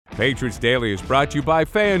Patriots Daily is brought to you by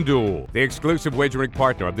FanDuel, the exclusive wagering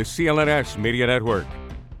partner of the CLNS Media Network.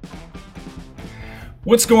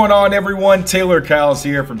 What's going on, everyone? Taylor Kyles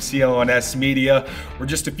here from CLNS Media. We're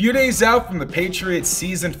just a few days out from the Patriots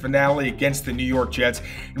season finale against the New York Jets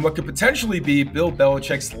and what could potentially be Bill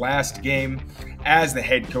Belichick's last game as the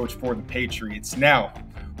head coach for the Patriots. Now,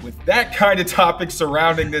 with that kind of topic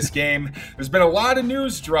surrounding this game, there's been a lot of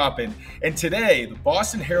news dropping. And today, the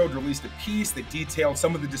Boston Herald released a piece that detailed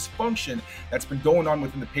some of the dysfunction that's been going on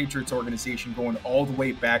within the Patriots organization going all the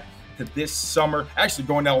way back to this summer, actually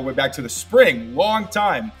going all the way back to the spring, long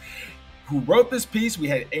time. Who wrote this piece? We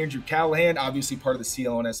had Andrew Callahan, obviously part of the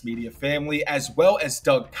CLNS Media family, as well as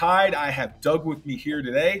Doug Kyed. I have Doug with me here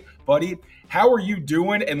today. Buddy, how are you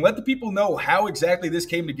doing? And let the people know how exactly this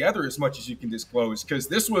came together as much as you can disclose, because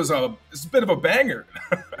this is a bit of a banger.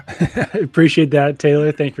 I appreciate that,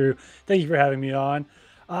 Taylor. Thank you for having me on.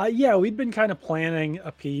 Yeah, we'd been kind of planning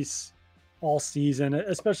a piece all season,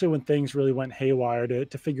 especially when things really went haywire,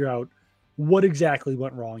 to figure out what exactly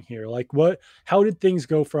went wrong here. Like how did things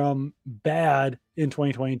go from bad in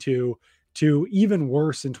 2022 to even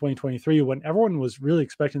worse in 2023 when everyone was really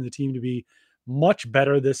expecting the team to be much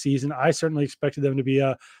better this season? I certainly expected them to be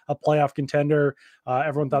a playoff contender.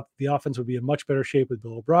 Everyone thought the offense would be in much better shape with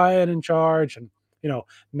Bill O'Brien in charge and,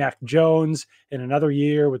 Mac Jones in another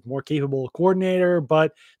year with more capable coordinator,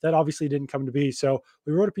 but that obviously didn't come to be. So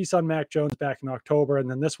we wrote a piece on Mac Jones back in October, and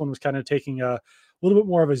then this one was kind of taking a little bit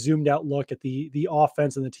more of a zoomed out look at the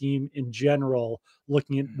offense and the team in general,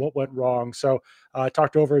 looking at what went wrong. So I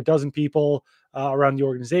talked to over a dozen people around the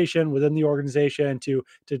organization, within the organization, to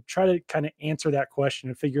try to kind of answer that question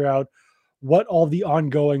and figure out what all the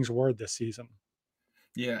ongoings were this season.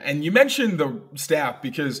 Yeah, and you mentioned the staff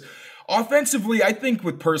because offensively, I think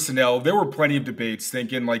with personnel, there were plenty of debates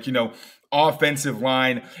thinking offensive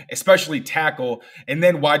line, especially tackle, and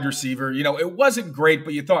then wide receiver. It wasn't great,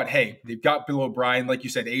 but you thought, hey, they've got Bill O'Brien, like you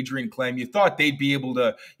said, Adrian Clem. You thought they'd be able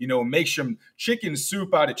to, make some chicken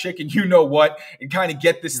soup out of chicken, and kind of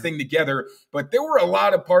get this thing together. But there were a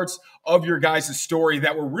lot of parts of your guys' story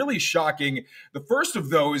that were really shocking. The first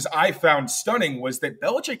of those I found stunning was that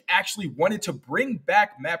Belichick actually wanted to bring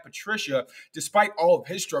back Matt Patricia despite all of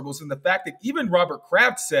his struggles, and the fact that even Robert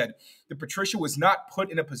Kraft said that Patricia was not put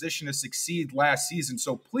in a position to succeed last season.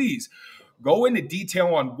 So please go into detail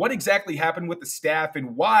on what exactly happened with the staff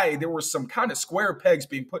and why there were some kind of square pegs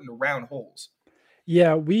being put into round holes.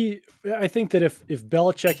 Yeah, I think that if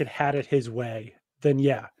Belichick had it his way, then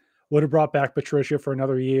yeah, would have brought back Patricia for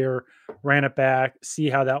another year, ran it back, see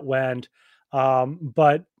how that went.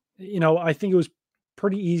 But I think it was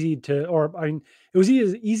pretty easy it was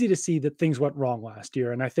easy to see that things went wrong last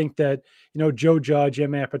year. And I think that, Joe Judge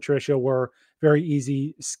and Matt Patricia were very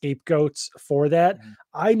easy scapegoats for that. Mm-hmm.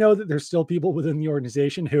 I know that there's still people within the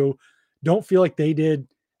organization who don't feel like they did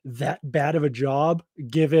that bad of a job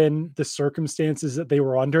given the circumstances that they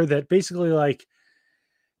were under, that basically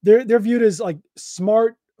they're viewed as like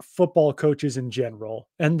smart football coaches in general.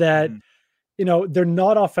 And that, they're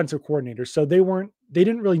not offensive coordinators. So they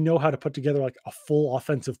didn't really know how to put together like a full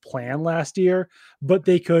offensive plan last year, but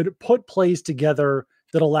they could put plays together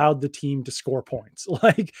that allowed the team to score points,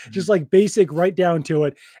 just like basic right down to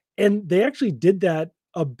it. And they actually did that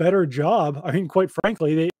a better job. I mean, quite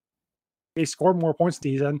frankly, they scored more points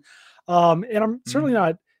this season. And I'm certainly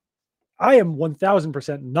not, I am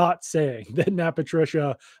 1000% not saying that Matt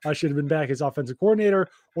Patricia should have been back as offensive coordinator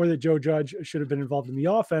or that Joe Judge should have been involved in the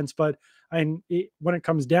offense. But when it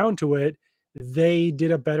comes down to it, they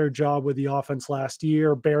did a better job with the offense last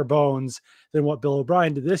year, bare bones, than what Bill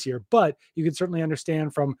O'Brien did this year. But you can certainly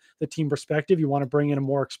understand from the team perspective, you want to bring in a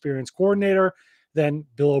more experienced coordinator. Then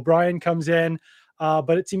Bill O'Brien comes in.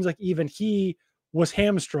 But it seems like even he was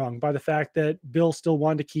hamstrung by the fact that Bill still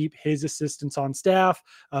wanted to keep his assistants on staff.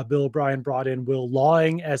 Bill O'Brien brought in Will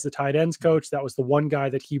Lawing as the tight ends coach. That was the one guy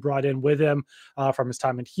that he brought in with him from his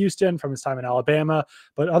time in Houston, from his time in Alabama.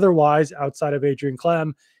 But otherwise, outside of Adrian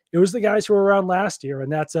Clem, it was the guys who were around last year.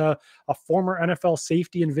 And that's a former NFL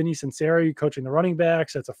safety in Vinny Cincinnati coaching the running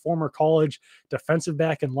backs. That's a former college defensive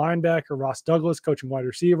back and linebacker, Ross Douglas, coaching wide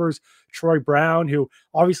receivers, Troy Brown, who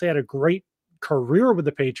obviously had a great career with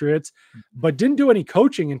the Patriots, but didn't do any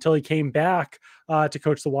coaching until he came back to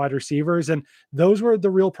coach the wide receivers. And those were the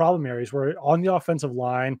real problem areas, were on the offensive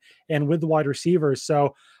line and with the wide receivers.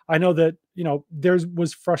 So I know that, there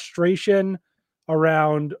was frustration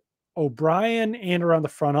around O'Brien and around the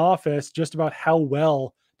front office just about how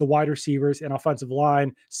well the wide receivers and offensive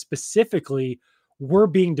line specifically were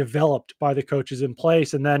being developed by the coaches in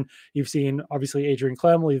place. And then you've seen, obviously, Adrian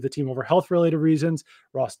Clem leave the team over health-related reasons.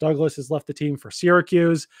 Ross Douglas has left the team for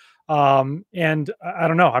Syracuse. And I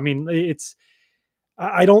don't know. I mean,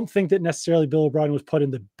 I don't think that necessarily Bill O'Brien was put in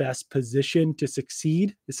the best position to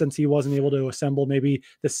succeed since he wasn't able to assemble maybe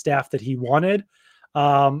the staff that he wanted.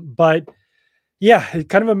 But yeah,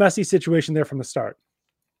 kind of a messy situation there from the start.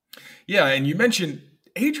 Yeah, and you mentioned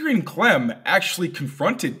Adrian Clem actually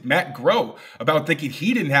confronted Matt Groh about thinking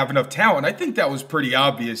he didn't have enough talent. I think that was pretty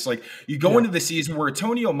obvious. Like, you go into the season where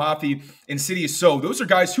Antonio Mafi and City So, those are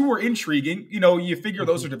guys who were intriguing. You know, you figure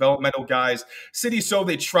those are developmental guys. City So,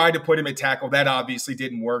 they tried to put him at tackle. That obviously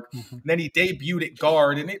didn't work. And then he debuted at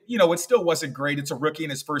guard, and it still wasn't great. It's a rookie in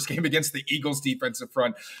his first game against the Eagles defensive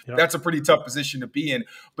front. That's a pretty tough position to be in.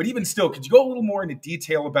 But even still, could you go a little more into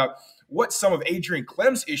detail about what some of Adrian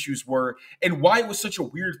Clem's issues were and why it was such a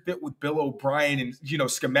weird fit with Bill O'Brien and,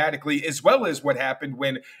 schematically, as well as what happened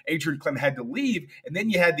when Adrian Clem had to leave. And then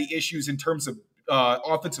you had the issues in terms of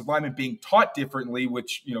offensive linemen being taught differently,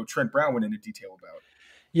 which, Trent Brown went into detail about.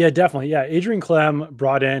 Yeah, definitely. Yeah. Adrian Clem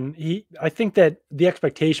brought in, I think that the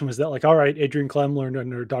expectation was that, like, all right, Adrian Clem learned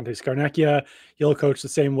under Dante Scarnecchia. He'll coach the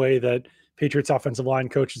same way that Patriots offensive line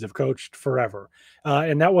coaches have coached forever.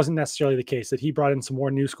 And that wasn't necessarily the case, that he brought in some more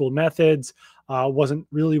new school methods, wasn't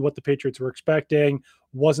really what the Patriots were expecting,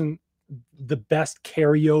 wasn't the best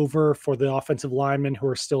carryover for the offensive linemen who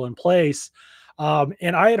are still in place.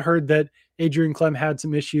 And I had heard that Adrian Clem had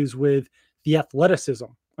some issues with the athleticism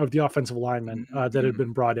of the offensive linemen that had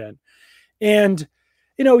been brought in. And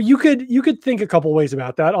you could think a couple ways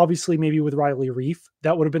about that. Obviously, maybe with Riley Reif,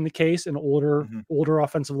 that would have been the case, an older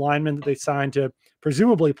offensive lineman that they signed to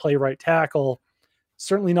presumably play right tackle.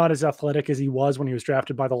 Certainly not as athletic as he was when he was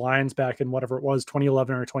drafted by the Lions back in whatever it was,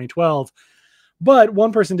 2011 or 2012. But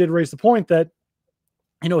one person did raise the point that,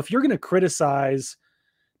 if you're going to criticize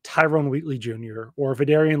Tyrone Wheatley Jr. or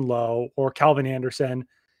Vidarian Lowe or Calvin Anderson,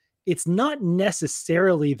 it's not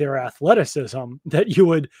necessarily their athleticism that you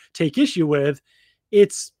would take issue with.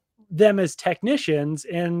 It's them as technicians,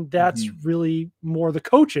 and that's really more the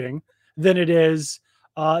coaching than it is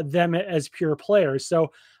them as pure players.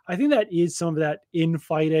 So I think that is some of that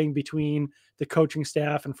infighting between the coaching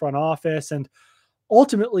staff and front office, and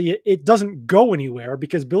ultimately it doesn't go anywhere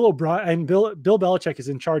because Bill O'Brien and Bill Belichick is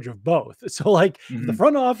in charge of both. So, like, if the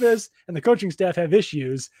front office and the coaching staff have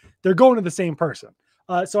issues, they're going to the same person.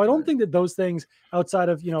 So I don't think that those things, outside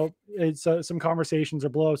of, it's some conversations or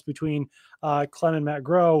blowups between Clem and Matt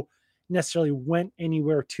Groh, necessarily went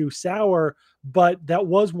anywhere too sour. But that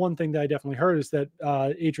was one thing that I definitely heard, is that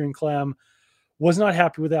Adrian Clem was not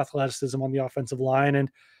happy with athleticism on the offensive line. And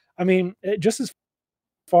I mean, just as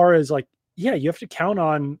far as, like, yeah, you have to count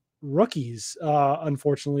on rookies,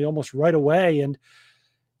 unfortunately, almost right away. And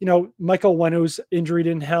Michael Onwenu's injury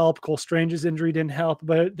didn't help. Cole Strange's injury didn't help.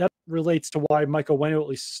 But that relates to why Michael Onwenu at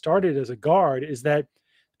least started as a guard, is that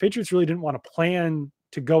the Patriots really didn't want to plan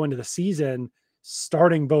to go into the season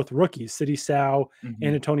starting both rookies, City Sow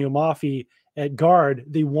and Antonio Mafi, at guard.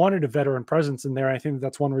 They wanted a veteran presence in there. I think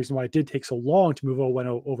that's one reason why it did take so long to move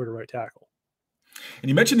Onwenu over to right tackle. And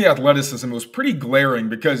you mentioned the athleticism. It was pretty glaring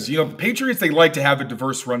because, the Patriots, they like to have a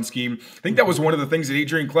diverse run scheme. I think that was one of the things that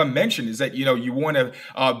Adrian Clem mentioned, is that, you want to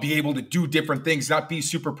be able to do different things, not be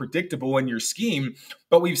super predictable in your scheme.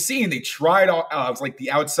 But we've seen they tried like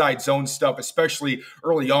the outside zone stuff, especially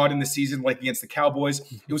early on in the season, like against the Cowboys.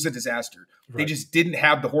 It was a disaster. Right. They just didn't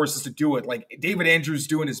have the horses to do it. Like, David Andrews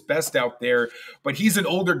doing his best out there, but he's an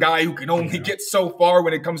older guy who can only get so far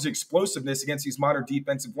when it comes to explosiveness against these modern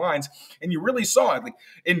defensive lines. And you really saw it, like,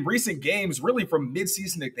 in recent games, really from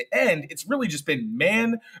midseason to the end. It's really just been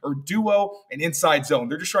man or duo and inside zone.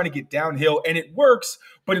 They're just trying to get downhill, and it works,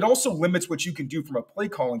 but it also limits what you can do from a play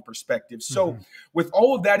calling perspective. So with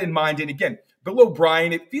all of that in mind, and again, Bill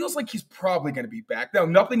O'Brien, it feels like he's probably going to be back. Now,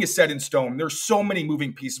 nothing is set in stone. There's so many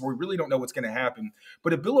moving pieces where we really don't know what's going to happen.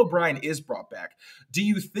 But if Bill O'Brien is brought back, do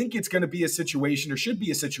you think it's going to be a situation, or should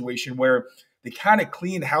be a situation, where they kind of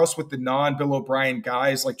clean house with the non-Bill O'Brien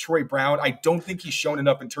guys like Troy Brown? I don't think he's shown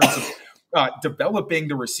enough in terms of developing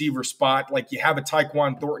the receiver spot. Like, you have a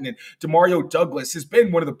Tyquan Thornton, and Demario Douglas has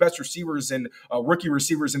been one of the best receivers and rookie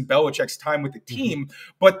receivers in Belichick's time with the team.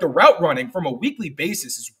 But the route running from a weekly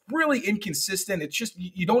basis is really inconsistent. It's just,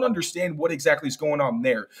 you don't understand what exactly is going on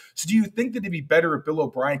there. So do you think that it'd be better if Bill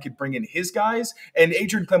O'Brien could bring in his guys, and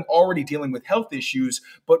Adrian Clem already dealing with health issues,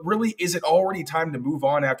 but really, is it already time to move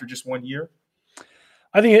on after just 1 year?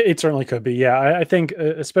 I think it certainly could be. Yeah, I think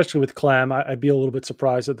especially with Clem, I'd be a little bit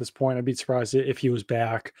surprised at this point. I'd be surprised if he was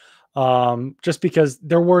back, just because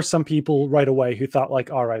there were some people right away who thought,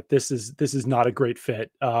 like, all right, this is not a great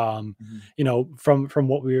fit. From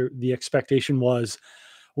what the expectation was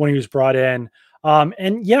when he was brought in.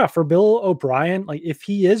 And yeah, for Bill O'Brien, like if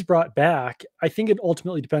he is brought back, I think it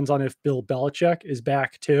ultimately depends on if Bill Belichick is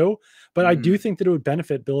back too. But I do think that it would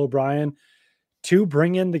benefit Bill O'Brien to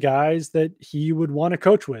bring in the guys that he would want to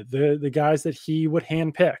coach with, the guys that he would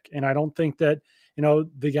handpick. And I don't think that,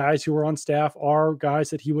 the guys who are on staff are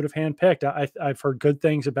guys that he would have handpicked. I've heard good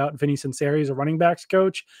things about Vinny Sunseri as a running backs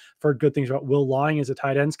coach. I've heard good things about Will Lying as a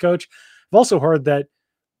tight ends coach. I've also heard that,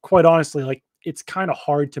 quite honestly, like it's kind of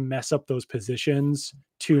hard to mess up those positions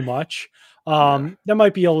too much. That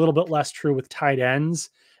might be a little bit less true with tight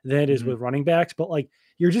ends than it is with running backs, but like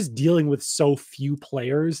you're just dealing with so few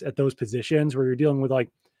players at those positions where you're dealing with like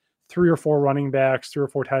 3 or 4 running backs, 3 or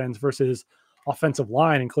 4 tight ends versus offensive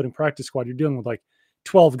line, including practice squad. You're dealing with like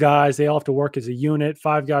 12 guys. They all have to work as a unit.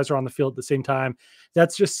 5 guys are on the field at the same time.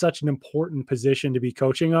 That's just such an important position to be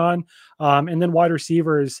coaching on. And then wide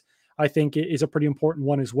receivers, I think, is a pretty important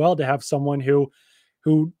one as well, to have someone who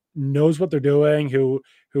knows what they're doing,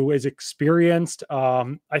 who is experienced.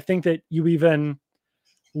 I think that you even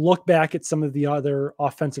look back at some of the other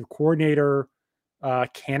offensive coordinator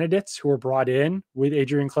candidates who were brought in with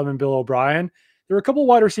Adrian Clem and Bill O'Brien. There were a couple of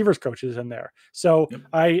wide receivers coaches in there. So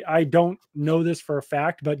I don't know this for a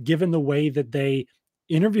fact, but given the way that they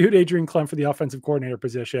interviewed Adrian Clem for the offensive coordinator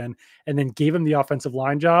position and then gave him the offensive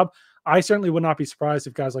line job, I certainly would not be surprised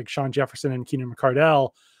if guys like Sean Jefferson and Keenan McCardell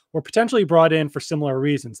were potentially brought in for similar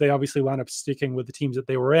reasons. They obviously wound up sticking with the teams that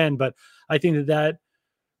they were in, but I think that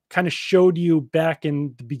kind of showed you back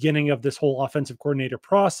in the beginning of this whole offensive coordinator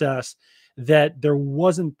process that there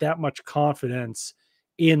wasn't that much confidence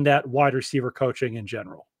in that wide receiver coaching in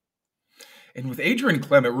general. And with Adrian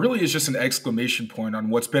Clem, it really is just an exclamation point on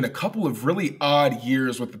what's been a couple of really odd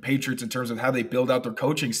years with the Patriots in terms of how they build out their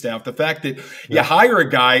coaching staff. The fact that you hire a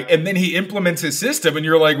guy and then he implements his system and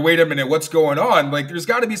you're like, wait a minute, what's going on? Like, there's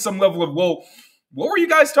got to be some level of, well, what were you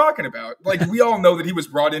guys talking about? Like, we all know that he was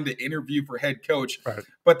brought in to interview for head coach,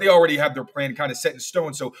 but they already have their plan kind of set in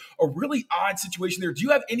stone. So a really odd situation there. Do you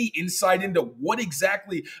have any insight into what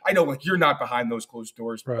exactly, I know like you're not behind those closed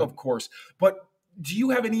doors, of course, but do you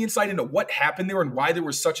have any insight into what happened there and why there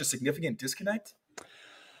was such a significant disconnect?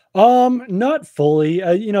 Not fully.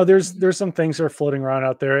 There's some things that are floating around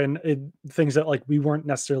out there, and things that like we weren't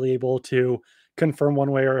necessarily able to confirm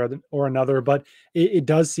one way or another. But it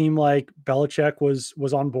does seem like Belichick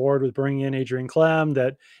was on board with bringing in Adrian Clem.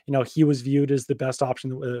 That he was viewed as the best option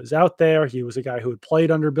that was out there. He was a guy who had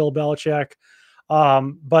played under Bill Belichick.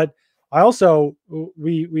 But I also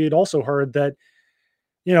we had also heard that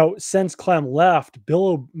since Clem left,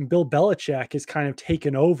 Bill Belichick has kind of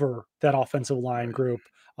taken over that offensive line group.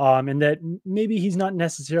 And that maybe he's not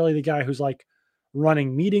necessarily the guy who's like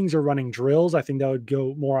running meetings or running drills. I think that would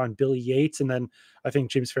go more on Billy Yates. And then I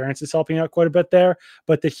think James Ferentz is helping out quite a bit there,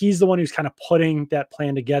 but that he's the one who's kind of putting that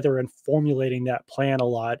plan together and formulating that plan a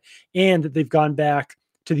lot. And that they've gone back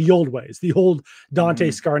to the old ways, the old Dante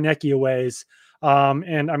Scarnecchia ways.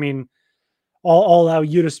 And I mean, I'll allow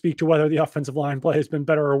you to speak to whether the offensive line play has been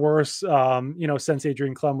better or worse, since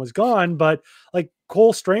Adrian Clem was gone. But like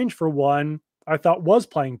Cole Strange, for one, I thought was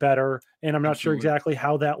playing better, and I'm not sure exactly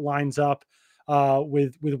how that lines up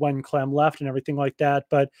with when Clem left and everything like that.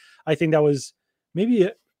 But I think that was maybe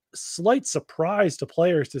a slight surprise to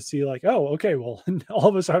players to see like, oh, okay, well, all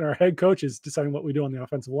of a sudden our head coach is deciding what we do on the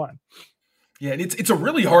offensive line. Yeah, and it's a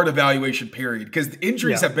really hard evaluation period because the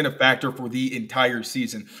injuries have been a factor for the entire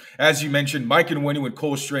season. As you mentioned, Mike Nwenu and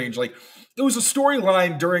Cole Strange, like there was a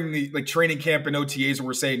storyline during the training camp and OTAs where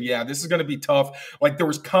we're saying, yeah, this is going to be tough. Like there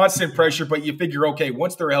was constant pressure, but you figure, okay,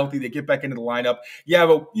 once they're healthy, they get back into the lineup. You have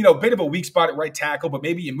a bit of a weak spot at right tackle, but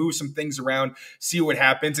maybe you move some things around, see what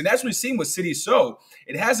happens. And as we've seen with City So,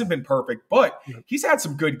 it hasn't been perfect, but he's had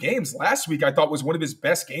some good games. Last week, I thought was one of his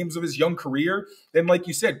best games of his young career. Then, like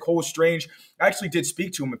you said, Cole Strange, I actually did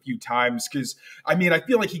speak to him a few times because, I mean, I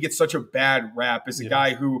feel like he gets such a bad rap as a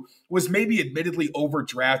guy who was maybe admittedly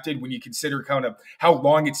overdrafted when you consider kind of how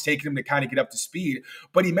long it's taken him to kind of get up to speed.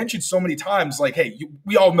 But he mentioned so many times, like, hey,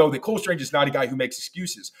 we all know that Cole Strange is not a guy who makes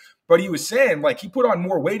excuses. But he was saying, like, he put on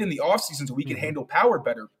more weight in the offseason so he can handle power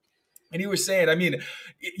better. And he was saying, I mean,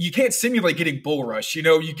 you can't simulate getting bull rush. You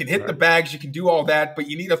can hit the bags, you can do all that, but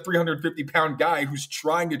you need a 350-pound guy who's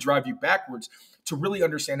trying to drive you backwards to really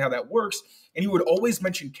understand how that works. And he would always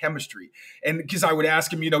mention chemistry. And because I would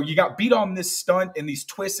ask him, you got beat on this stunt and these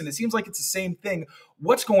twists, and it seems like it's the same thing.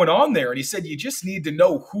 What's going on there? And he said, you just need to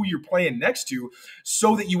know who you're playing next to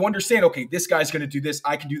so that you understand, okay, this guy's going to do this,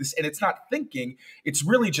 I can do this. And it's not thinking, it's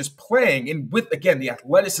really just playing. And with, again, the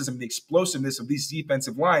athleticism, the explosiveness of these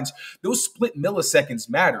defensive lines, those split milliseconds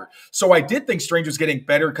matter. So I did think Strange was getting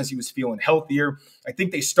better because he was feeling healthier. I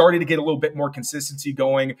think they started to get a little bit more consistency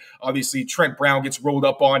going. Obviously, Trent Brown gets rolled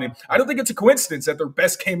up on. And I don't think it's a coincidence that their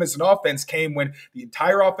best game as an offense came when the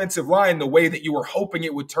entire offensive line, the way that you were hoping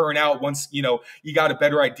it would turn out once, you got a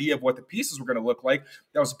better idea of what the pieces were going to look like.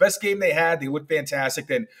 That was the best game they had. They looked fantastic.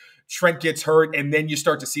 Then Trent gets hurt, and then you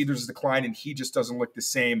start to see there's a decline, and he just doesn't look the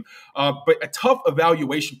same. But a tough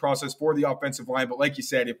evaluation process for the offensive line. But like you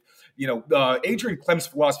said, if Adrian Clem's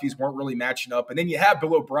philosophies weren't really matching up, and then you have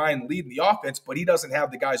Bill O'Brien leading the offense, but he doesn't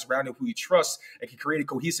have the guys around him who he trusts and can create a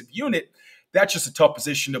cohesive unit. That's just a tough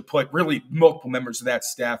position to put really multiple members of that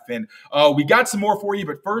staff in. We got some more for you,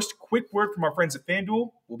 but first, quick word from our friends at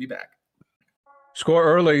FanDuel. We'll be back. Score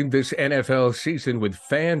early this NFL season with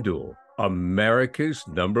FanDuel, America's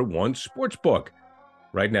 #1 sportsbook.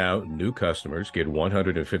 Right now, new customers get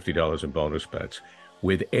 $150 in bonus bets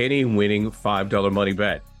with any winning $5 money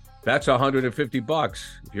bet. That's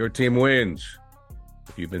 $150 if your team wins.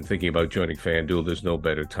 If you've been thinking about joining FanDuel, there's no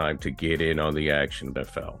better time to get in on the action,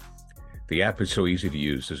 NFL. The app is so easy to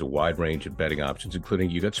use. There's a wide range of betting options, including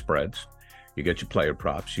you got spreads, you got your player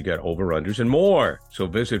props, you got over-unders, and more. So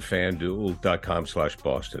visit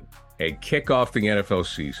FanDuel.com/Boston and kick off the NFL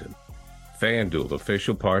season. FanDuel,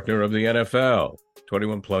 official partner of the NFL.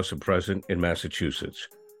 21 plus and present in Massachusetts.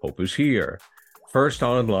 Hope is here. First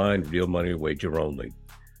online, real money wager only.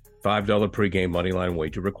 $5 pregame moneyline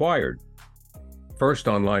wager required. First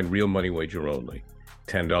online, real money wager only.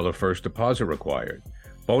 $10 first deposit required.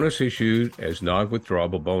 Bonus issued as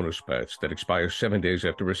non-withdrawable bonus bets that expire 7 days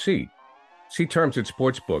after receipt. See terms at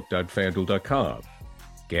sportsbook.fanduel.com.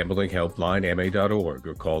 Gambling helpline ma.org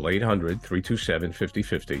or call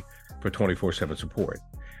 800-327-5050 for 24/7 support.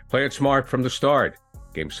 Play it smart from the start.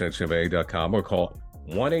 GameSenseMA.com or call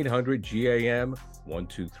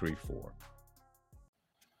 1-800-GAM-1234.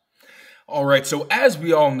 All right, so as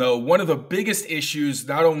we all know, one of the biggest issues,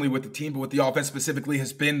 not only with the team, but with the offense specifically,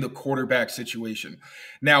 has been the quarterback situation.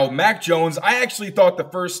 Now, Mac Jones, I actually thought the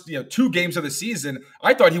first 2 games of the season,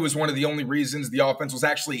 I thought he was one of the only reasons the offense was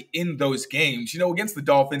actually in those games. Against the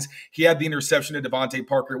Dolphins, he had the interception to Devontae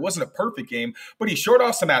Parker. It wasn't a perfect game, but he showed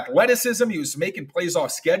off some athleticism. He was making plays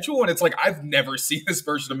off schedule, and it's like, I've never seen this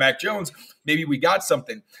version of Mac Jones. Maybe we got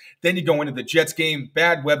something. Then you go into the Jets game,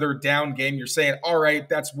 bad weather, down game. You're saying, all right,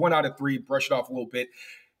 that's 1 out of 3, brush it off a little bit.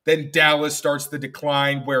 Then Dallas starts the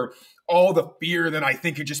decline where all the fear that I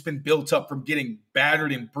think had just been built up from getting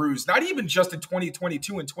battered and bruised, not even just in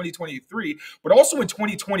 2022 and 2023, but also in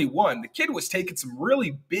 2021. The kid was taking some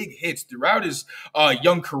really big hits throughout his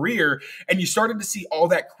young career, and you started to see all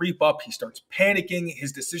that creep up. He starts panicking.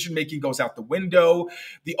 His decision-making goes out the window.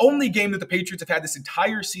 The only game that the Patriots have had this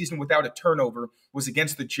entire season without a turnover was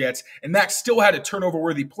against the Jets, and Max still had a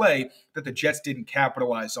turnover-worthy play that the Jets didn't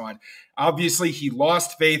capitalize on. Obviously, he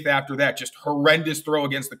lost faith after that just horrendous throw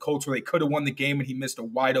against the Colts where they could have won the game, and he missed a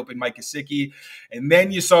wide-open Mike Gesicki. And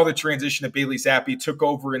then you saw the transition of Bailey Zappi took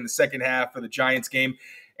over in the second half of the Giants game,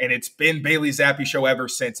 and it's been Bailey Zappi show ever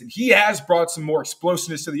since. And he has brought some more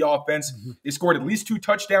explosiveness to the offense. Mm-hmm. They scored at least 2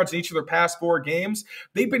 touchdowns in each of their past 4 games.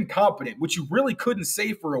 They've been competent, which you really couldn't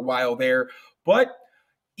say for a while there. But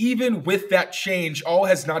even with that change, all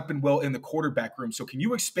has not been well in the quarterback room. So can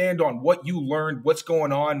you expand on what you learned, what's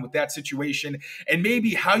going on with that situation, and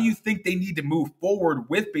maybe how you think they need to move forward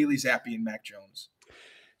with Bailey Zappi and Mac Jones?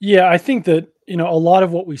 Yeah, I think that, a lot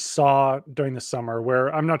of what we saw during the summer, where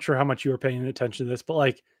I'm not sure how much you were paying attention to this,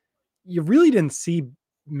 but you really didn't see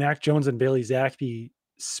Mac Jones and Bailey Zappi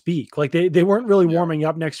speak. They weren't really warming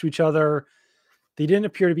up next to each other. They didn't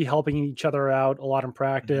appear to be helping each other out a lot in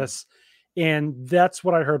practice. Mm-hmm. And that's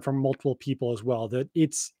what I heard from multiple people as well, that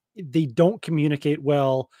they don't communicate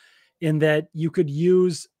well, in that you could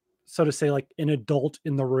use, so to say, an adult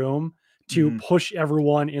in the room to push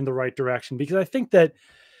everyone in the right direction. Because I think that,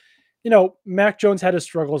 Mac Jones had his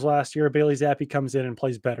struggles last year. Bailey Zappi comes in and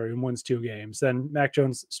plays better and wins 2 games. Then Mac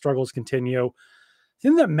Jones' struggles continue. The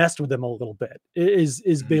thing that messed with him a little bit is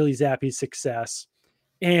Bailey Zappi's success.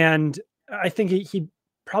 And I think he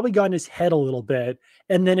probably got in his head a little bit.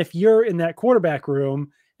 And then if you're in that quarterback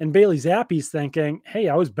room and Bailey Zappi's thinking, hey,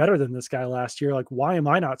 I was better than this guy last year. Why am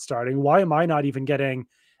I not starting? Why am I not even getting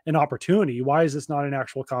an opportunity? Why is this not an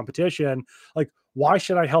actual competition? Why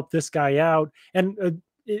should I help this guy out? And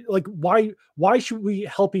like why should we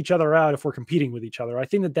help each other out if we're competing with each other? I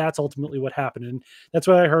think that that's ultimately what happened. And that's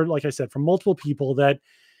what I heard, like I said, from multiple people, that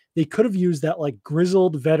they could have used that like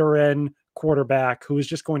grizzled veteran quarterback who was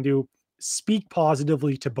just going to speak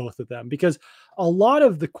positively to both of them, because a lot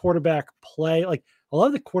of the quarterback play, like a lot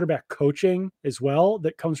of the quarterback coaching as well,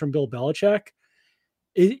 that comes from Bill Belichick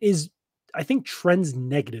is I think trends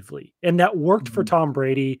negatively. And that worked for Tom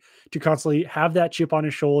Brady to constantly have that chip on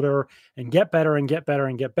his shoulder and get better and get better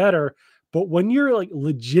and get better. But when you're like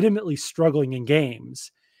legitimately struggling in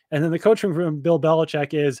games, and then the coaching from Bill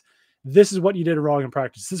Belichick is, this is what you did wrong in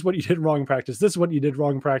practice. This is what you did wrong in practice. This is what you did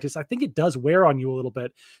wrong in practice. I think it does wear on you a little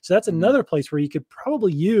bit. So that's another place where you could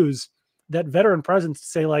probably use that veteran presence to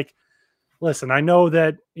say like, listen, I know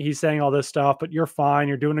that he's saying all this stuff, but you're fine.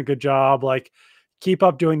 You're doing a good job. Like, keep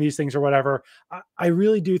up doing these things or whatever. I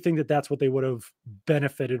really do think that that's what they would have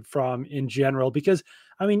benefited from in general, because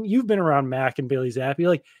I mean, you've been around Mac and Bailey Zappi,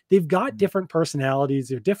 like they've got different personalities.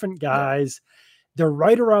 They're different guys. They're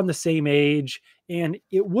right around the same age. And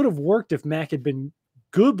it would have worked if Mac had been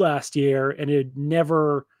good last year and had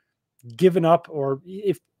never given up, or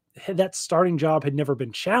if that starting job had never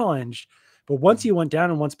been challenged. But once he went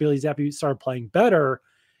down and once Bailey Zappi started playing better,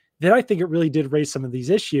 then I think it really did raise some of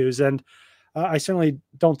these issues. And I certainly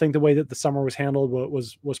don't think the way that the summer was handled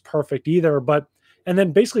was perfect either. But, and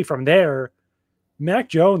then basically from there, Mac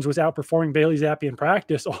Jones was outperforming Bailey Zappi in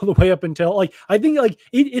practice all the way up until like, I think like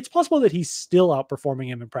it's possible that he's still outperforming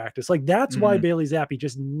him in practice. Like that's why Bailey Zappi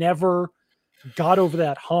just never got over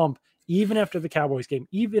that hump, even after the Cowboys game,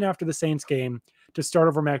 even after the Saints game, to start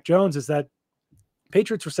over Mac Jones, is that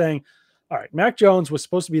Patriots were saying, all right, Mac Jones was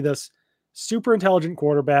supposed to be this super intelligent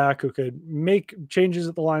quarterback who could make changes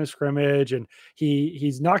at the line of scrimmage, and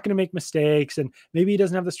he's not going to make mistakes, and maybe he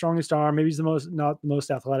doesn't have the strongest arm, maybe he's not the most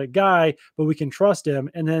athletic guy, but we can trust him.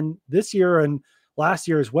 And then this year and last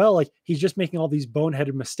year as well, like he's just making all these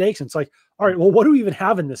boneheaded mistakes. And it's like, all right, well, what do we even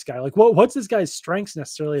have in this guy? Like what's this guy's strengths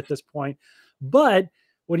necessarily at this point? But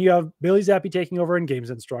when you have Bailey Zappi taking over in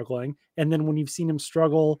games and struggling, and then when you've seen him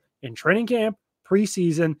struggle in training camp,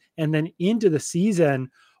 preseason, and then into the season,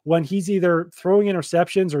 when he's either throwing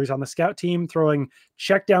interceptions or he's on the scout team throwing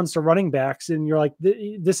checkdowns to running backs, and you're like,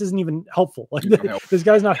 this isn't even helpful. Like this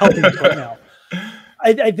guy's not helping us right now.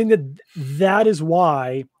 I think that is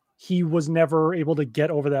why he was never able to get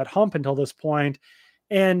over that hump until this point.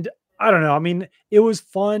 And I don't know. I mean, it was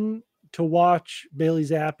fun to watch Bailey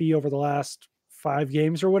Zappi over the last 5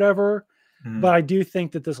 games or whatever. But I do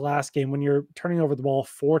think that this last game, when you're turning over the ball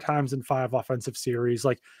 4 times in 5 offensive series,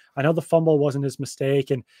 like I know the fumble wasn't his mistake,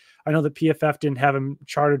 and I know that PFF didn't have him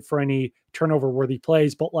charted for any turnover worthy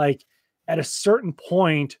plays, but like at a certain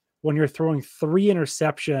point when you're throwing 3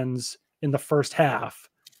 interceptions in the first half,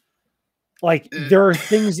 like there are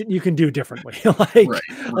things that you can do differently.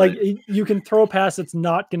 Like you can throw a pass that's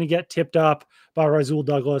not going to get tipped up by Rasul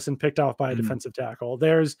Douglas and picked off by a defensive tackle.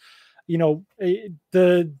 There's,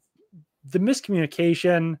 the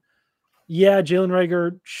miscommunication. Yeah, Jalen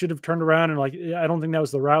Reagor should have turned around, and like I don't think that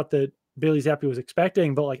was the route that Bailey Zappi was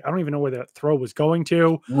expecting, but like I don't even know where that throw was going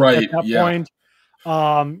to at that point.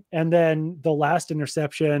 And then the last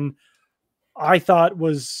interception I thought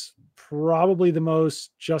was probably the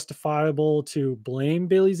most justifiable to blame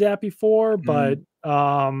Bailey Zappi for, but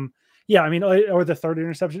yeah, I mean, or the third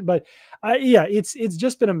interception, but it's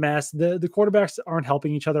just been a mess. The quarterbacks aren't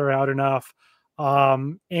helping each other out enough.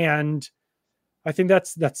 And I think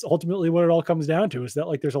that's ultimately what it all comes down to, is that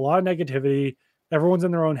like there's a lot of negativity, everyone's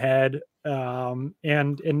in their own head,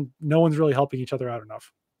 and no one's really helping each other out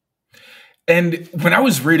enough. And when I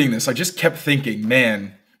was reading this, I just kept thinking,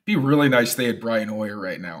 man, be really nice they had Brian Hoyer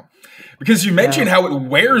right now. Because you mentioned how it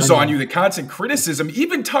wears on you, the constant criticism.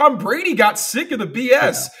 Even Tom Brady got sick of the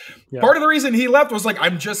BS. Part of the reason he left was like,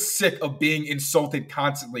 I'm just sick of being insulted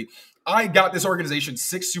constantly. I got this organization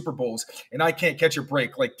 6 Super Bowls, and I can't catch a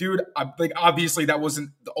break. Like, dude, I'm like, obviously that wasn't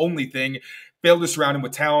the only thing. Failed to surround him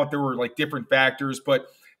with talent. There were like different factors, but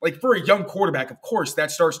like for a young quarterback, of course, that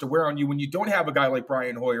starts to wear on you when you don't have a guy like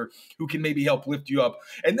Brian Hoyer who can maybe help lift you up.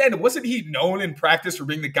 And then wasn't he known in practice for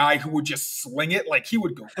being the guy who would just sling it? Like he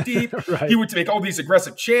would go deep. He would take all these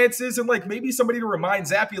aggressive chances, and like maybe somebody to remind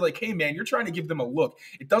Zappi, like, hey man, you're trying to give them a look.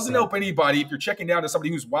 It doesn't help anybody if you're checking down to somebody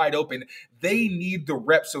who's wide open. They need the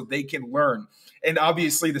reps so they can learn. And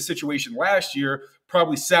obviously the situation last year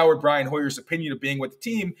probably soured Brian Hoyer's opinion of being with the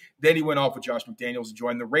team. Then he went off with Josh McDaniels and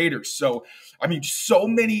joined the Raiders. So, I mean, so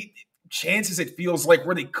many chances it feels like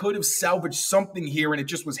where they could have salvaged something here, and it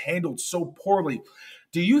just was handled so poorly.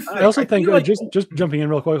 Do you think? I also think like, just jumping in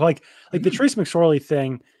real quick, like the Trace McSorley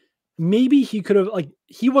thing, maybe he could have, like,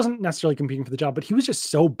 he wasn't necessarily competing for the job, but he was just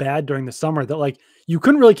so bad during the summer that, like, you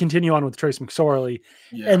couldn't really continue on with Trace McSorley.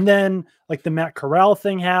 Yeah. And then, like, the Matt Corral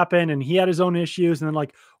thing happened and he had his own issues. And then,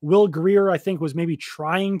 like, Will Greer, I think, was maybe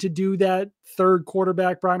trying to do that third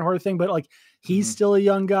quarterback Brian Hoyer thing, but, like, he's still a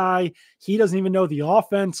young guy. He doesn't even know the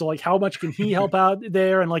offense. So, like, how much can he help out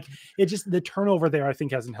there? And, like, it just, the turnover there, I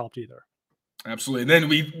think, hasn't helped either. Absolutely.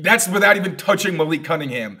 And then that's without even touching Malik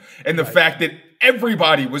Cunningham and the fact that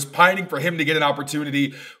everybody was pining for him to get an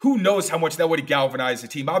opportunity. Who knows how much that would have galvanized the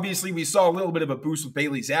team. Obviously, we saw a little bit of a boost with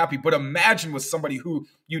Bailey Zappi, but imagine with somebody who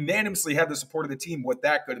unanimously had the support of the team, what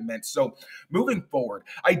that could have meant. So moving forward,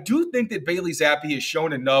 I do think that Bailey Zappi has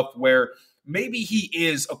shown enough where maybe he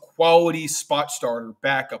is a quality spot starter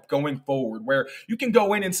backup going forward, where you can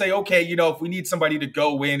go in and say, okay, if we need somebody to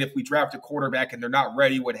go in, if we draft a quarterback and they're not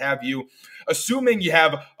ready, what have you, assuming you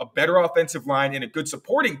have a better offensive line and a good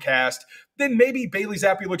supporting cast, then maybe Bailey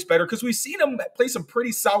Zappi looks better because we've seen him play some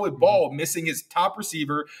pretty solid ball, missing his top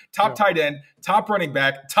receiver, top tight end, top running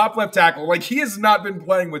back, top left tackle. Like, he has not been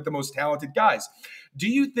playing with the most talented guys. Do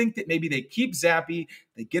you think that maybe they keep Zappi,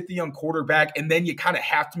 they get the young quarterback, and then you kind of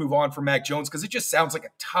have to move on from Mac Jones because it just sounds like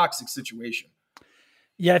a toxic situation?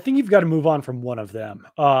 Yeah, I think you've got to move on from one of them.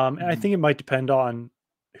 And I think it might depend on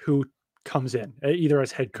who comes in, either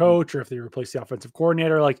as head coach or if they replace the offensive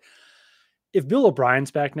coordinator. Like, if Bill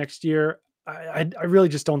O'Brien's back next year, I really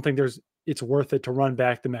just don't think it's worth it to run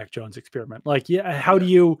back the Mac Jones experiment. Like, how do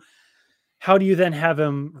you then have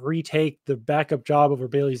him retake the backup job over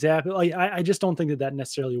Bailey Zappi? Like, I just don't think that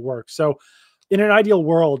necessarily works. So in an ideal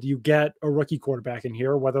world, you get a rookie quarterback in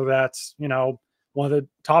here, whether that's, one of the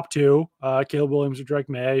top two, Caleb Williams or Drake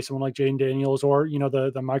May, someone like Jaden Daniels, or,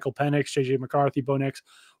 the Michael Penix, JJ McCarthy, Bo Nix,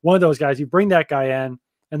 one of those guys. You bring that guy in,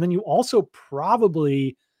 and then you also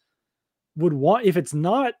probably would want, if it's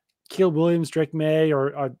not Caleb Williams, Drake May,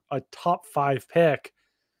 or a top 5 pick,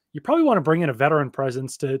 you probably want to bring in a veteran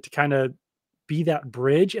presence to kind of be that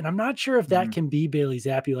bridge. And I'm not sure if that can be Bailey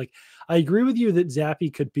Zappi. Like, I agree with you that Zappi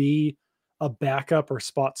could be a backup or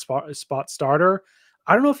spot starter.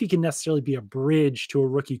 I don't know if he can necessarily be a bridge to a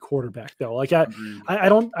rookie quarterback though. Like, I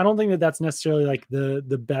don't think that that's necessarily like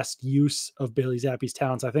the best use of Bailey Zappi's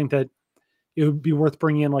talents. I think that it would be worth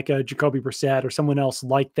bringing in like a Jacoby Brissett or someone else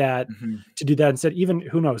like that to do that instead. Even,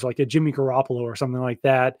 who knows, like a Jimmy Garoppolo or something like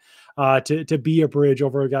that, to be a bridge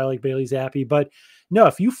over a guy like Bailey Zappi. But no,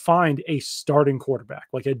 if you find a starting quarterback,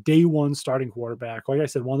 like a day one starting quarterback, like I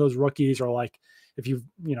said, one of those rookies, or like if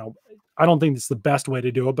I don't think it's the best way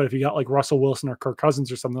to do it, but if you got like Russell Wilson or Kirk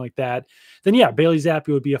Cousins or something like that, then yeah, Bailey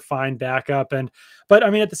Zappi would be a fine backup. But I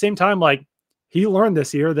mean, at the same time, like, he learned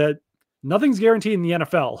this year that nothing's guaranteed in the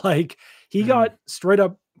NFL. Like, he got straight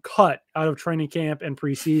up cut out of training camp and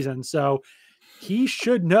preseason. So he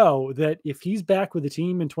should know that if he's back with the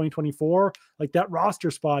team in 2024, like, that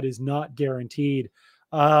roster spot is not guaranteed.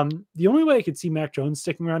 The only way I could see Mac Jones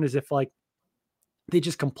sticking around is if, like, they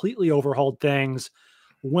just completely overhauled things,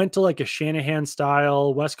 went to like a Shanahan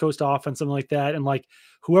style West Coast offense, something like that. And like,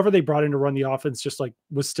 whoever they brought in to run the offense just like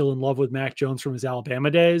was still in love with Mac Jones from his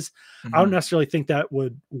Alabama days. I don't necessarily think that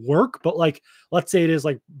would work, but like, let's say it is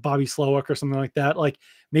like Bobby Slowick or something like that. Like,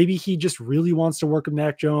 maybe he just really wants to work with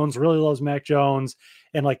Mac Jones, really loves Mac Jones,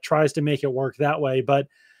 and like tries to make it work that way. But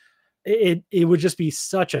it would just be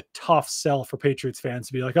such a tough sell for Patriots fans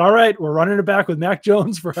to be like, all right, we're running it back with Mac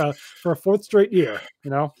Jones for a fourth straight year,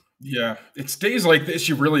 Yeah, it's days like this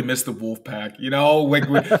you really miss the Wolfpack,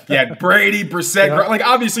 like you had Brady, Brissett, like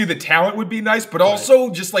obviously the talent would be nice, but also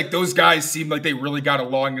just like those guys seemed like they really got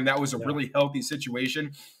along and that was a really healthy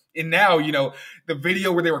situation. And now, the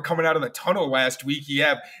video where they were coming out of the tunnel last week, you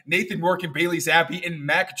have Nathan Rourke and Bailey Zappi and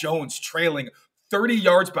Mac Jones trailing 30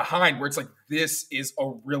 yards behind, where it's like, this is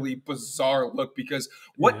a really bizarre look because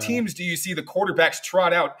what teams do you see the quarterbacks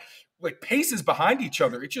trot out like paces behind each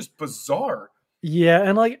other? It's just bizarre. Yeah,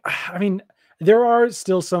 and like, I mean, there are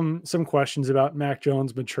still some questions about Mac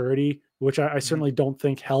Jones' maturity, which I certainly don't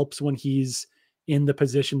think helps when he's in the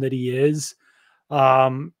position that he is.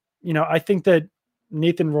 I think that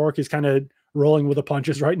Nathan Rourke is kind of rolling with the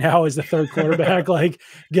punches right now as the third quarterback, like,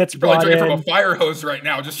 gets brought in from a fire hose right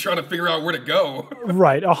now, just trying to figure out where to go.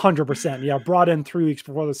 Right, 100%. Yeah, brought in 3 weeks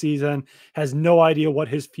before the season, has no idea what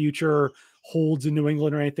his future holds in New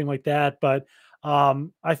England or anything like that, but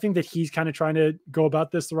I think that he's kind of trying to go about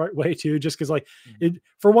this the right way too, just because like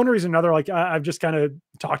for one reason or another, like I've just kind of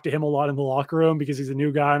talked to him a lot in the locker room because he's a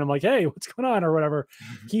new guy and I'm like, hey, what's going on or whatever.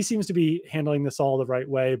 He seems to be handling this all the right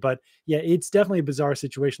way, but yeah, it's definitely a bizarre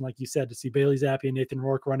situation. Like you said, to see Bailey Zappi and Nathan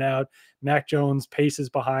Rourke run out, Mac Jones paces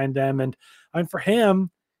behind them. And for him,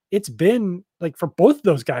 it's been like for both of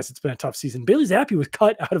those guys, it's been a tough season. Bailey Zappi was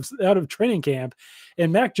cut out of training camp,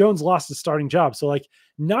 and Mac Jones lost his starting job. So like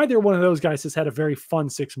neither one of those guys has had a very fun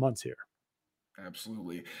 6 months here.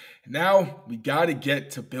 Absolutely. Now we got to get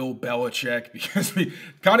to Bill Belichick because we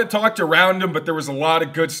kind of talked around him, but there was a lot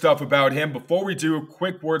of good stuff about him. Before we do, a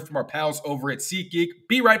quick word from our pals over at SeatGeek.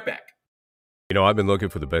 Be right back. I've been looking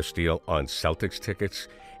for the best deal on Celtics tickets,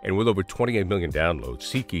 and with over 28 million downloads,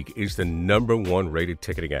 SeatGeek is the #1 rated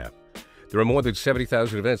ticketing app. There are more than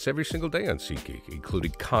 70,000 events every single day on SeatGeek,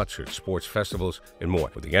 including concerts, sports festivals, and more.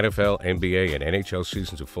 With the NFL, NBA, and NHL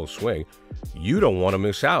seasons in full swing, you don't want to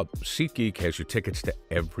miss out. SeatGeek has your tickets to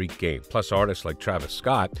every game. Plus, artists like Travis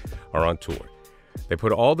Scott are on tour. They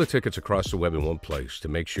put all the tickets across the web in one place to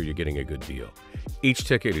make sure you're getting a good deal. Each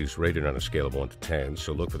ticket is rated on a scale of 1 to 10,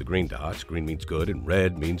 so look for the green dots. Green means good and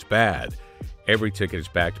red means bad. Every ticket is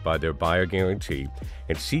backed by their buyer guarantee,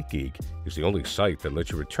 and SeatGeek is the only site that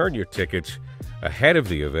lets you return your tickets ahead of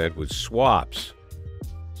the event with swaps.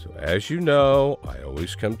 So as you know, I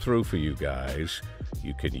always come through for you guys.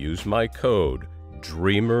 You can use my code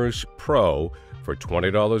DREAMERSPRO for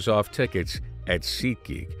 $20 off tickets at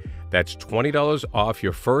SeatGeek. That's $20 off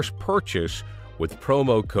your first purchase with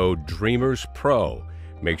promo code DREAMERSPRO.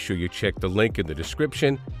 Make sure you check the link in the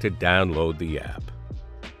description to download the app.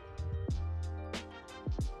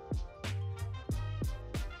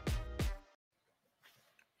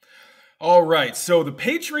 All right, so the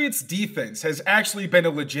Patriots defense has actually been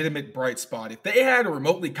a legitimate bright spot. If they had a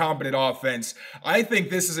remotely competent offense, I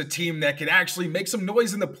think this is a team that could actually make some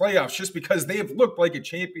noise in the playoffs just because they have looked like a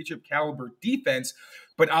championship caliber defense.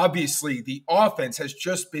 But obviously, the offense has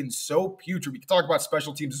just been so putrid. We can talk about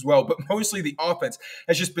special teams as well, but mostly the offense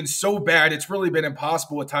has just been so bad. It's really been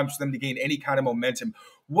impossible at times for them to gain any kind of momentum.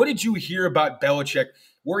 What did you hear about Belichick,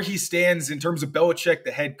 where he stands in terms of Belichick,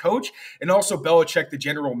 the head coach, and also Belichick, the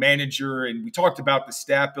general manager? And we talked about the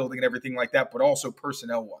staff building and everything like that, but also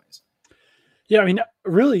personnel-wise. Yeah, I mean,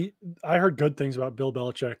 really, I heard good things about Bill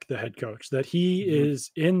Belichick, the head coach, that he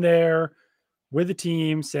is in there with the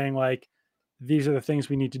team saying, like, these are the things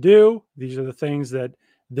we need to do. These are the things that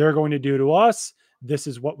they're going to do to us. This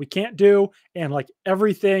is what we can't do. And like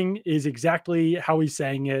everything is exactly how he's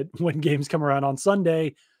saying it when games come around on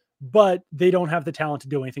Sunday, but they don't have the talent to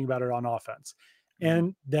do anything about it on offense.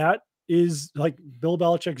 And that is like Bill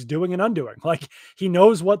Belichick's doing and undoing. Like he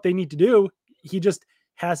knows what they need to do. He just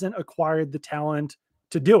hasn't acquired the talent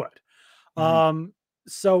to do it.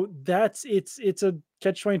 So it's a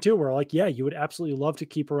catch-22 where like, yeah, you would absolutely love to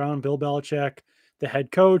keep around Bill Belichick, the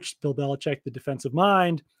head coach, Bill Belichick, the defensive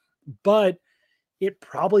mind, but it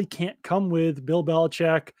probably can't come with Bill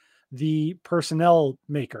Belichick, the personnel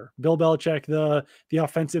maker, Bill Belichick, the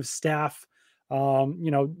offensive staff,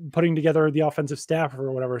 putting together the offensive staff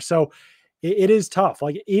or whatever. So it is tough.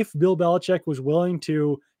 Like if Bill Belichick was willing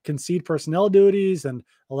to concede personnel duties and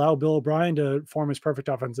allow Bill O'Brien to form his perfect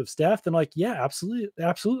offensive staff, then like, yeah,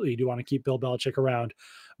 absolutely. You do want to keep Bill Belichick around,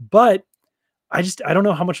 but I don't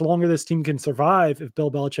know how much longer this team can survive if Bill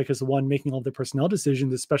Belichick is the one making all the personnel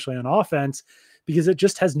decisions, especially on offense, because it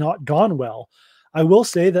just has not gone well. I will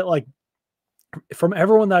say that like from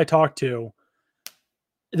everyone that I talked to,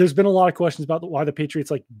 there's been a lot of questions about why the Patriots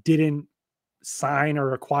like didn't sign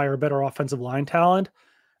or acquire better offensive line talent.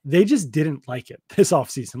 They just didn't like it this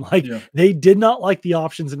offseason. Like they did not like the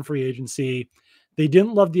options in free agency. They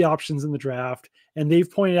didn't love the options in the draft. And they've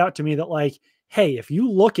pointed out to me that like, hey, if you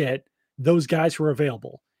look at those guys who are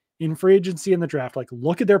available in free agency in the draft, like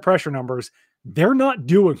look at their pressure numbers, they're not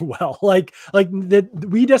doing well. Like that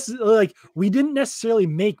we didn't necessarily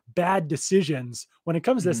make bad decisions when it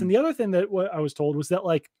comes to this. And the other thing that I was told was that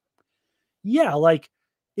like, yeah, like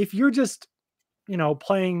if you're just,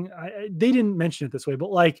 playing, they didn't mention it this way,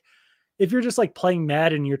 but like, if you're just like playing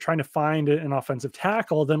Madden and you're trying to find an offensive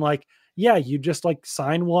tackle, then like, yeah, you just like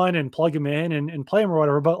sign one and plug him in and play him or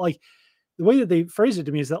whatever. But like the way that they phrased it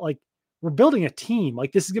to me is that like, we're building a team.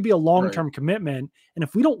 Like this is going to be a long-term commitment. And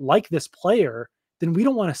if we don't like this player, then we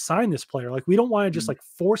don't want to sign this player. Like we don't want to just like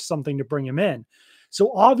force something to bring him in.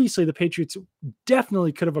 So obviously the Patriots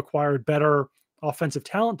definitely could have acquired better offensive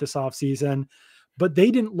talent this offseason, but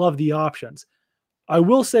they didn't love the options. I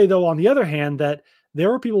will say though, on the other hand, that there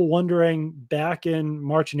were people wondering back in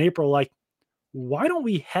March and April, like, why don't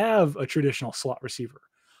we have a traditional slot receiver?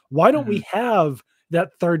 Why don't we have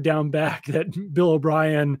that third down back that Bill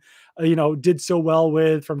O'Brien, did so well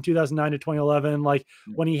with from 2009 to 2011, like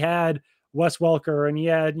when he had Wes Welker and he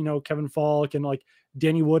had, Kevin Falk and like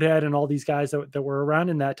Danny Woodhead and all these guys that were around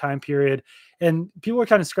in that time period. And people were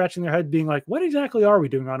kind of scratching their head being like, what exactly are we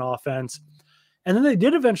doing on offense? And then they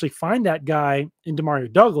did eventually find that guy in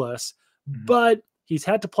Demario Douglas, but he's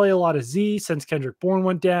had to play a lot of Z since Kendrick Bourne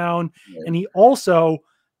went down. Yeah. And he also,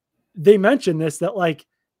 they mentioned this, that like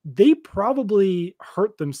they probably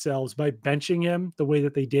hurt themselves by benching him the way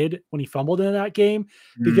that they did when he fumbled in that game,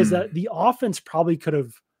 because that the offense probably could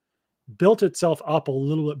have built itself up a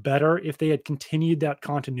little bit better if they had continued that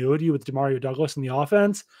continuity with Demario Douglas in the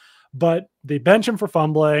offense. But they bench him for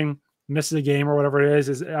fumbling, misses a game or whatever it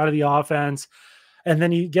is out of the offense. And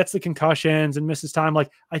then he gets the concussions and misses time.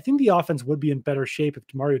 Like, I think the offense would be in better shape if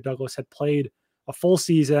Demario Douglas had played a full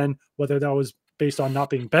season, whether that was based on not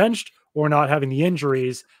being benched or not having the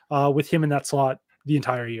injuries, with him in that slot the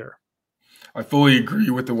entire year. I fully agree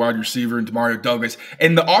with the wide receiver and Demario Douglas.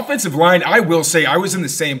 And the offensive line, I will say, I was in the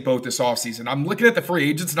same boat this offseason. I'm looking at the free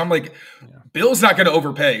agents, and I'm like, Bill's not going to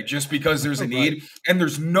overpay just because there's a need. And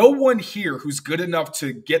there's no one here who's good enough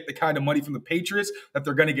to get the kind of money from the Patriots that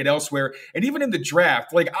they're going to get elsewhere. And even in the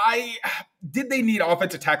draft, like, did they need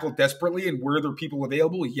offensive tackle desperately, and were there people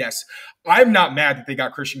available? Yes. I'm not mad that they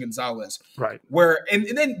got Christian Gonzalez. Right.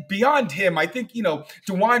 And then beyond him, I think,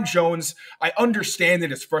 DeJuan Jones, I understand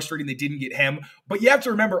that it's frustrating they didn't get him, but you have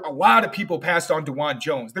to remember, a lot of people passed on DeJuan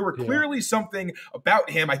Jones. There were clearly something about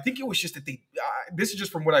him. I think it was just that this is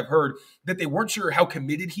just from what I've heard, that they weren't sure how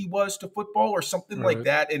committed he was to football or something like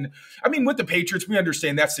that. And I mean, with the Patriots, we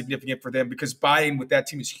understand that's significant for them because buy-in with that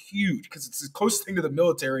team is huge, because it's the closest thing to the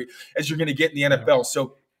military as you're going to get in the NFL.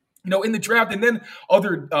 So, in the draft, and then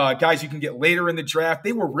other guys you can get later in the draft,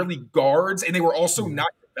 they were really guards, and they were also not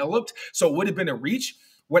developed, so it would have been a reach.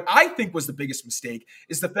 What I think was the biggest mistake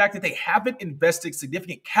is the fact that they haven't invested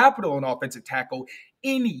significant capital in offensive tackle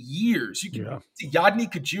in years. You can see Yadni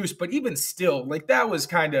Kajus, but even still, like, that was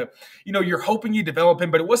kind of, you're hoping you develop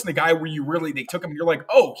him, but it wasn't a guy where they took him and you're like,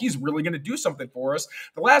 oh, he's really going to do something for us.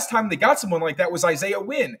 The last time they got someone like that was Isaiah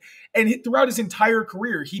Wynn. And throughout his entire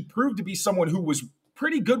career, he proved to be someone who was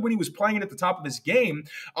pretty good when he was playing at the top of his game.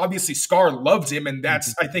 Obviously, Scar loved him, and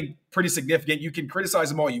that's, I think, pretty significant. You can criticize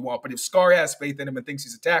him all you want, but if Scar has faith in him and thinks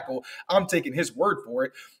he's a tackle, I'm taking his word for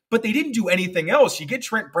it. But they didn't do anything else. You get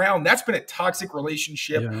Trent Brown, that's been a toxic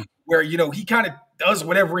relationship where, he kind of does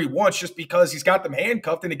whatever he wants just because he's got them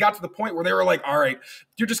handcuffed. And it got to the point where they were like, all right,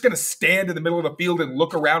 you're just going to stand in the middle of the field and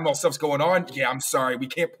look around while stuff's going on. Yeah, I'm sorry, we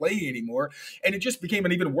can't play you anymore. And it just became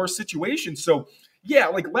an even worse situation. So, yeah,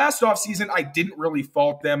 like last offseason, I didn't really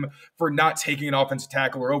fault them for not taking an offensive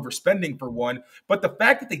tackle or overspending for one. But the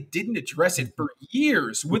fact that they didn't address it for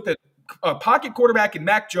years with a pocket quarterback in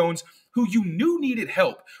Mac Jones, who you knew needed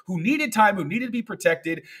help, who needed time, who needed to be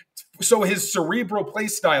protected, so his cerebral play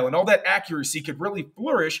style and all that accuracy could really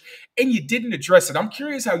flourish, and you didn't address it. I'm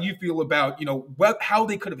curious how you feel about, how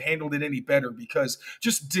they could have handled it any better, because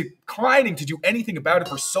just declining to do anything about it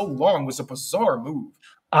for so long was a bizarre move.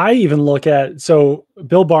 I even look at, so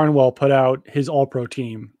Bill Barnwell put out his all-pro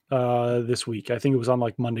team this week. I think it was on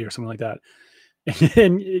like Monday or something like that.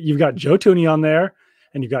 And you've got Joe Thuney on there,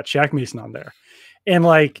 and you've got Shaq Mason on there. And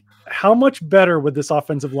like, how much better would this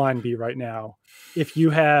offensive line be right now if you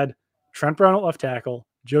had Trent Brown at left tackle,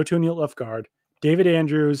 Joe Thuney at left guard, David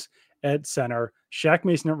Andrews at center, Shaq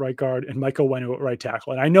Mason at right guard, and Michael Wenu at right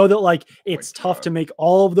tackle? And I know that like it's tough to make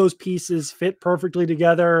all of those pieces fit perfectly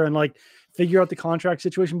together and like figure out the contract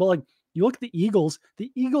situation, but like, you look at the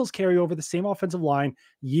Eagles carry over the same offensive line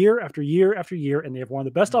year after year after year, and they have one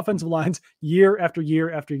of the best offensive lines year after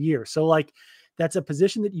year after year. So like, that's a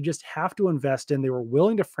position that you just have to invest in. They were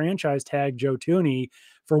willing to franchise tag Joe Thuney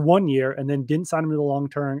for 1 year and then didn't sign him to the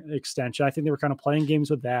long-term extension. I think they were kind of playing games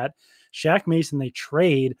with that. Shaq Mason, they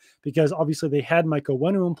trade because obviously they had Michael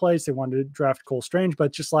Wenu in place. They wanted to draft Cole Strange,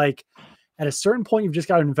 but just like at a certain point, you've just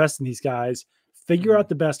got to invest in these guys, figure out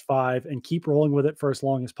the best five, and keep rolling with it for as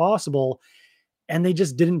long as possible. And they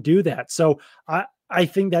just didn't do that. So I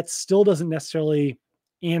think that still doesn't necessarily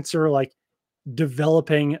answer like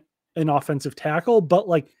developing an offensive tackle, but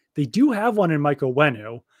like they do have one in Michael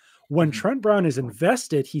Wenu. When Trent Brown is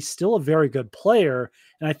invested, he's still a very good player.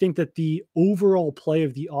 And I think that the overall play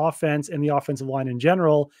of the offense and the offensive line in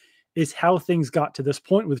general is how things got to this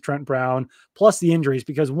point with Trent Brown, plus the injuries,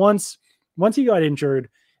 because once he got injured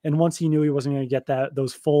and once he knew he wasn't going to get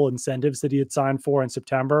those full incentives that he had signed for in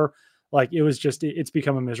September, like it's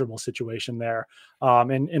become a miserable situation there.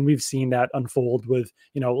 And we've seen that unfold with,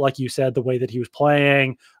 like you said, the way that he was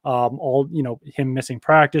playing, him missing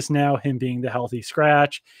practice now, him being the healthy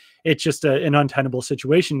scratch. It's just an untenable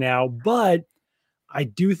situation now, but I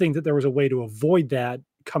do think that there was a way to avoid that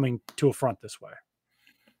coming to a front this way.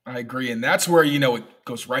 I agree. And that's where, it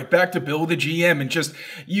goes right back to Bill, the GM, and just,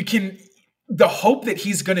 the hope that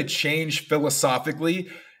he's going to change philosophically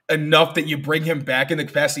enough that you bring him back in the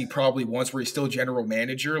capacity he probably wants, where he's still general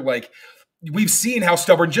manager. Like, we've seen how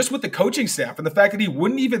stubborn, just with the coaching staff and the fact that he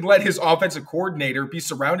wouldn't even let his offensive coordinator be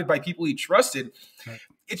surrounded by people he trusted. Right.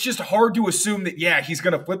 It's just hard to assume that, yeah, he's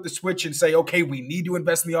going to flip the switch and say, okay, we need to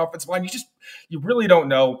invest in the offensive line. You really don't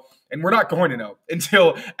know. And we're not going to know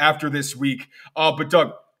until after this week. But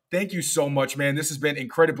Doug, thank you so much, man. This has been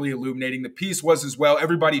incredibly illuminating. The piece was as well.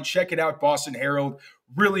 Everybody check it out, Boston Herald.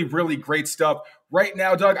 Really, really great stuff. Right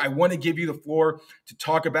now, Doug, I want to give you the floor to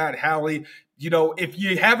talk about Hallie. You know, if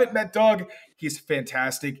you haven't met Doug, he's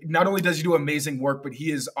fantastic. Not only does he do amazing work, but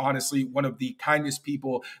he is honestly one of the kindest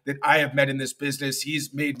people that I have met in this business.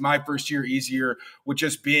 He's made my first year easier with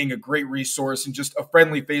just being a great resource and just a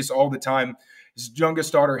friendly face all the time. His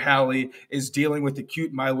youngest daughter, Hallie, is dealing with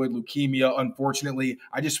acute myeloid leukemia, unfortunately.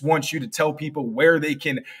 I just want you to tell people where they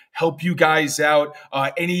can help you guys out,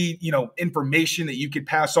 any information that you could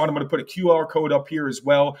pass on. I'm going to put a QR code up here as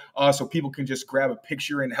well, so people can just grab a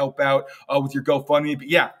picture and help out with your GoFundMe. But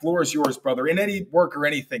yeah, floor is yours, brother. In any work or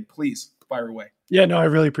anything, please fire away. Yeah, no, I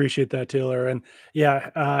really appreciate that, Taylor. And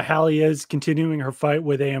yeah, Hallie is continuing her fight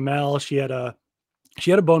with AML. She had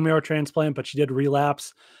a bone marrow transplant, but she did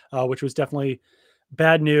relapse, which was definitely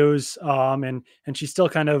bad news. And she's still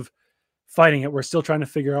kind of fighting it. We're still trying to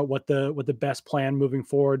figure out what the best plan moving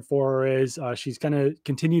forward for her is. She's going to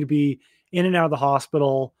continue to be in and out of the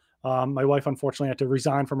hospital. My wife, unfortunately, had to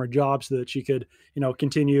resign from her job so that she could,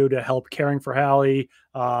 continue to help caring for Hallie,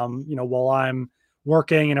 while I'm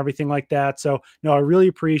working and everything like that. So no, I really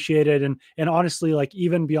appreciate it. And honestly, like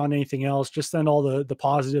even beyond anything else, just send all the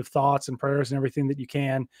positive thoughts and prayers and everything that you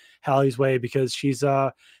can Hallie's way, because she's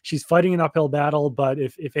fighting an uphill battle. But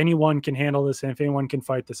if anyone can handle this and if anyone can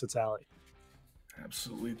fight this, it's Hallie.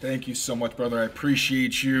 Absolutely. Thank you so much, brother. I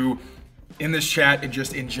appreciate you in this chat and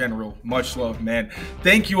just in general. Much love, man.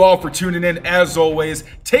 Thank you all for tuning in. As always,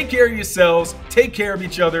 take care of yourselves. Take care of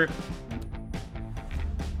each other.